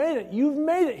you've made it. You've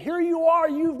made it. Here you are.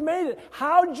 You've made it.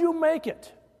 How'd you make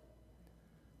it?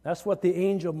 That's what the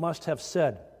angel must have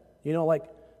said. You know, like,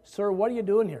 sir, what are you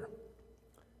doing here?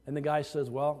 And the guy says,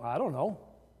 well, I don't know.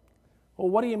 Well,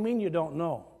 what do you mean you don't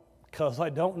know? Because I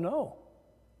don't know,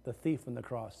 the thief on the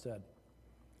cross said.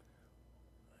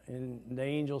 And the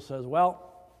angel says,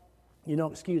 well,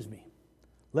 excuse me.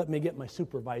 Let me get my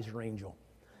supervisor angel.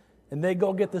 And they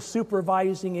go get the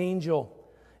supervising angel.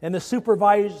 And the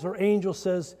supervisor angel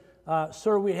says,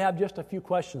 sir, we have just a few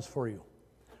questions for you.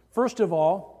 First of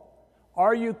all,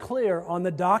 are you clear on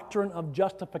the doctrine of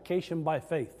justification by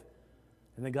faith?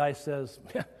 And the guy says,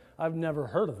 I've never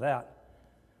heard of that.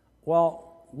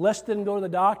 Well, let's then go to the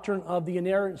doctrine of the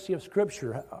inerrancy of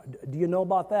Scripture. Do you know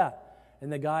about that?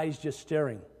 And the guy's just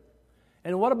staring.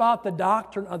 And what about the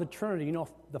doctrine of the Trinity? You know,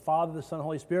 the Father, the Son,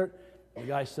 Holy Spirit? The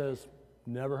guy says,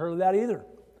 never heard of that either.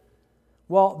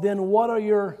 Well, then what are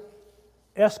your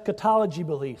eschatology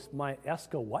beliefs? My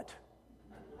what?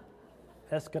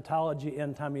 Eschatology,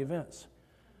 end-time events.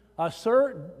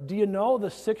 Sir, do you know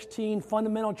the 16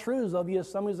 fundamental truths of the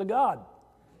Assemblies of God?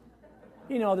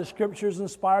 You know, the Scriptures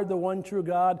inspired the one true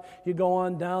God. You go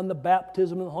on down, the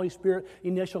baptism of the Holy Spirit,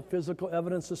 initial physical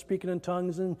evidence of speaking in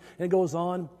tongues, and it goes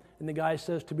on. And the guy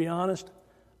says, to be honest,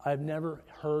 I've never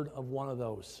heard of one of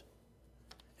those.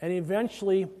 And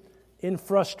eventually, in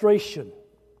frustration,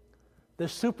 the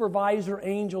supervisor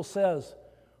angel says,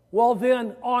 well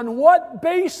then, on what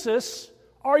basis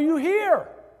are you here?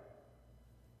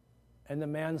 And the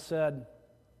man said,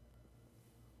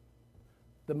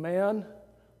 the man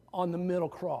on the middle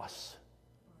cross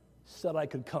said I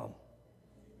could come.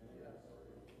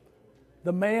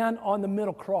 The man on the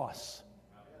middle cross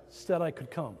said I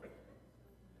could come.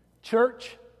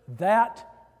 Church, that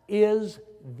is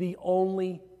the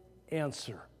only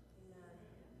answer.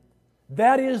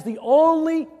 That is the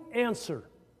only answer.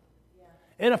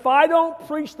 And if I don't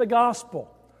preach the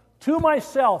gospel to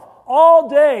myself all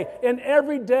day and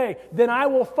every day, then I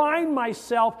will find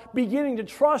myself beginning to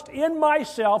trust in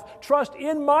myself, trust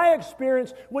in my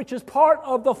experience, which is part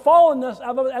of the fallenness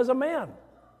as a man.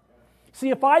 See,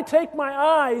 if I take my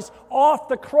eyes off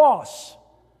the cross,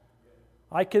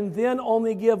 I can then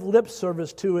only give lip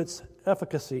service to its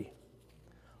efficacy,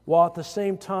 while at the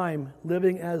same time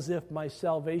living as if my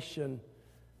salvation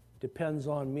depends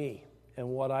on me and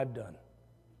what I've done.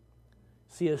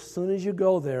 See, as soon as you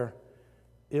go there,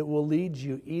 it will lead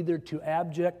you either to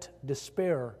abject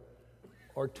despair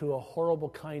or to a horrible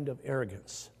kind of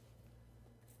arrogance.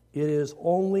 It is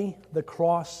only the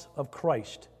cross of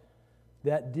Christ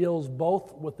that deals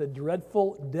both with the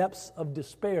dreadful depths of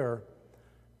despair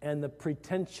and the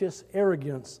pretentious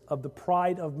arrogance of the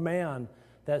pride of man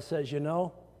that says,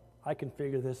 I can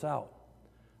figure this out.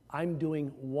 I'm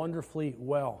doing wonderfully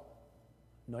well.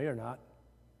 No, you're not.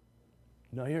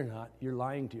 No, you're not. You're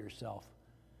lying to yourself.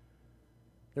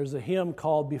 There's a hymn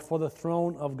called Before the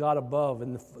Throne of God Above,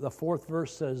 and the fourth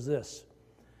verse says this: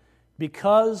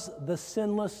 because the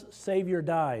sinless Savior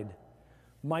died,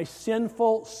 my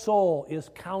sinful soul is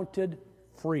counted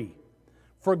free.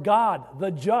 For God, the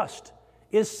just,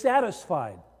 is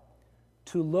satisfied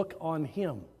to look on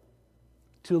Him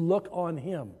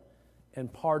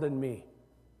and pardon me.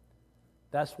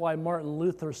 That's why Martin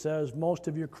Luther says most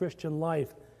of your Christian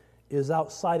life is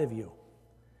outside of you,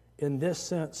 in this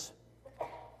sense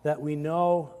that we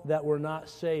know that we're not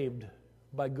saved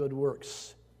by good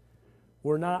works.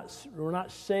 We're not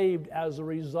saved as a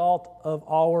result of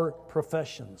our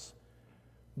professions,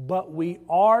 but we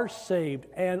are saved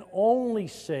and only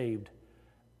saved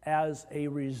as a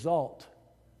result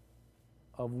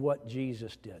of what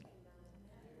Jesus did.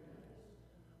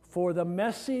 For the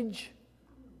message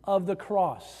of the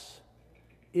cross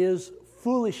is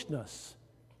foolishness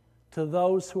to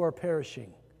those who are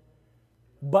perishing,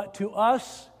 but to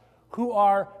us who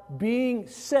are being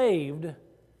saved,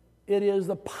 it is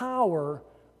the power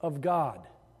of God.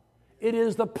 It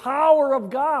is the power of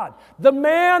God. The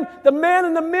man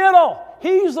in the middle,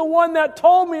 he's the one that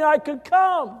told me I could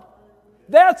come.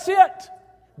 That's it.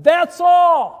 That's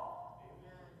all.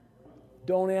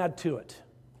 Don't add to it.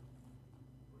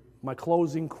 My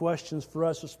closing questions for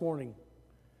us this morning,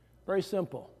 very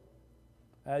simple.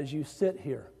 As you sit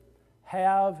here,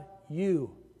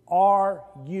 are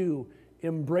you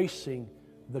embracing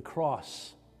the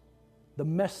cross, the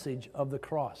message of the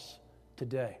cross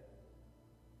today?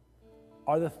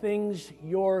 Are the things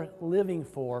you're living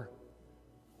for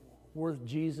worth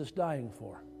Jesus dying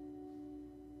for?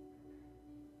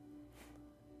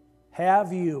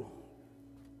 Have you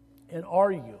and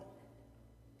are you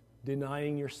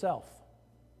denying yourself?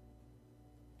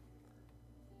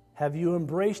 Have you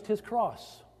embraced His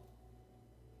cross?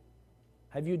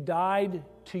 Have you died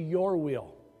to your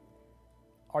will?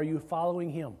 Are you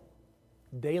following Him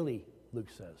daily, Luke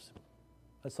says?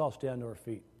 Let's all stand to our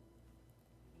feet.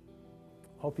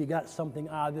 Hope you got something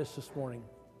out of this morning.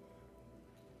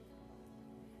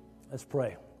 Let's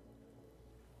pray.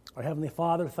 Our Heavenly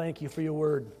Father, thank you for your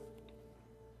word.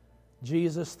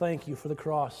 Jesus, thank you for the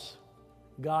cross.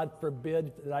 God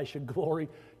forbid that I should glory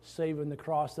save in the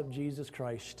cross of Jesus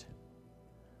Christ.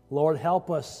 Lord,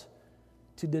 help us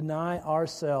to deny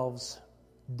ourselves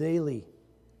daily,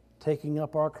 taking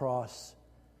up our cross,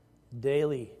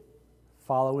 daily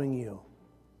following you.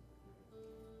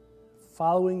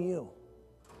 Following you.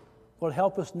 Lord,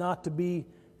 help us not to be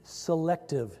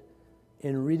selective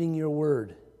in reading your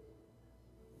word,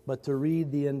 but to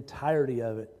read the entirety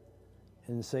of it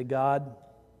and say, God,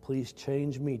 please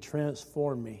change me,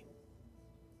 transform me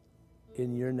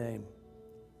in your name.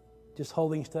 Just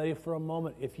holding steady for a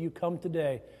moment. If you come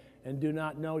today and do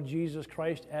not know Jesus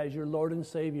Christ as your Lord and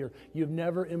Savior, you've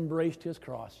never embraced His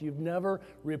cross, you've never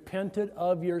repented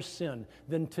of your sin,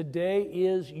 then today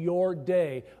is your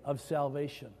day of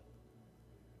salvation.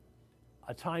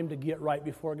 A time to get right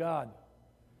before God.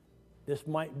 This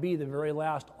might be the very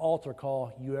last altar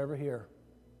call you ever hear.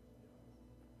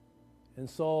 And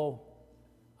so,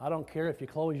 I don't care if you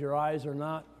close your eyes or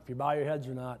not, if you bow your heads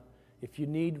or not. If you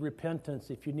need repentance,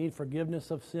 if you need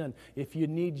forgiveness of sin, if you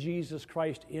need Jesus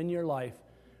Christ in your life,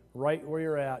 right where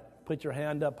you're at, put your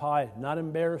hand up high. Not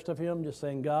embarrassed of Him, just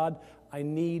saying, God, I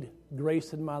need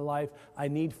grace in my life. I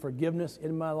need forgiveness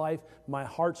in my life. My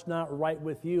heart's not right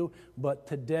with you, but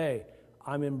today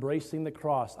I'm embracing the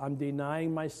cross. I'm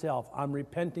denying myself. I'm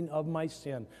repenting of my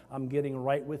sin. I'm getting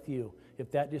right with you. If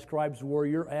that describes where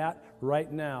you're at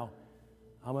right now,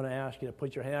 I'm going to ask you to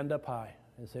put your hand up high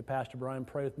and say, Pastor Brian,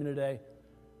 pray with me today.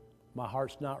 My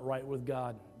heart's not right with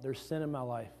God. There's sin in my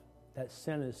life. That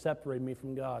sin has separated me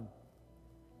from God.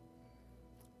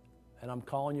 And I'm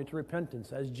calling you to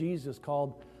repentance, as Jesus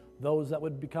called those that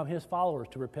would become His followers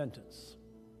to repentance.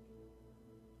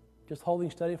 Just holding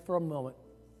steady for a moment.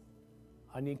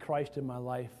 I need Christ in my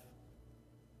life.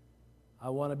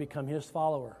 I want to become His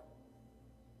follower.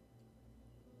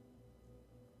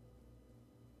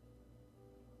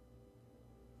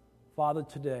 Father,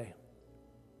 today,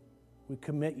 we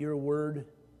commit your word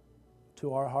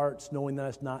to our hearts, knowing that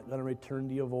it's not going to return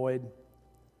to you void.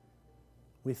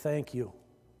 We thank you,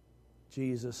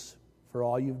 Jesus, for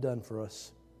all you've done for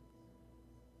us.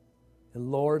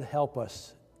 And Lord, help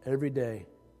us every day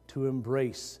to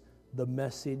embrace the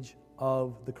message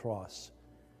of the cross,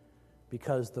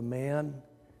 because the man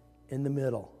in the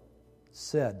middle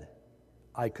said,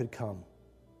 I could come.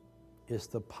 is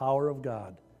the power of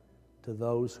God to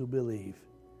those who believe.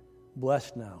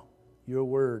 Bless now your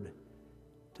word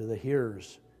to the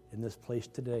hearers in this place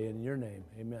today. In your name,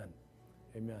 amen.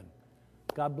 Amen.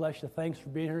 God bless you. Thanks for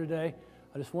being here today.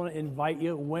 I just want to invite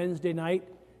you. Wednesday night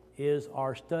is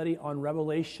our study on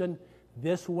Revelation.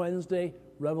 This Wednesday,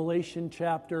 Revelation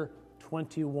chapter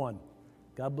 21.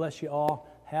 God bless you all.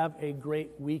 Have a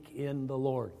great week in the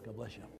Lord. God bless you.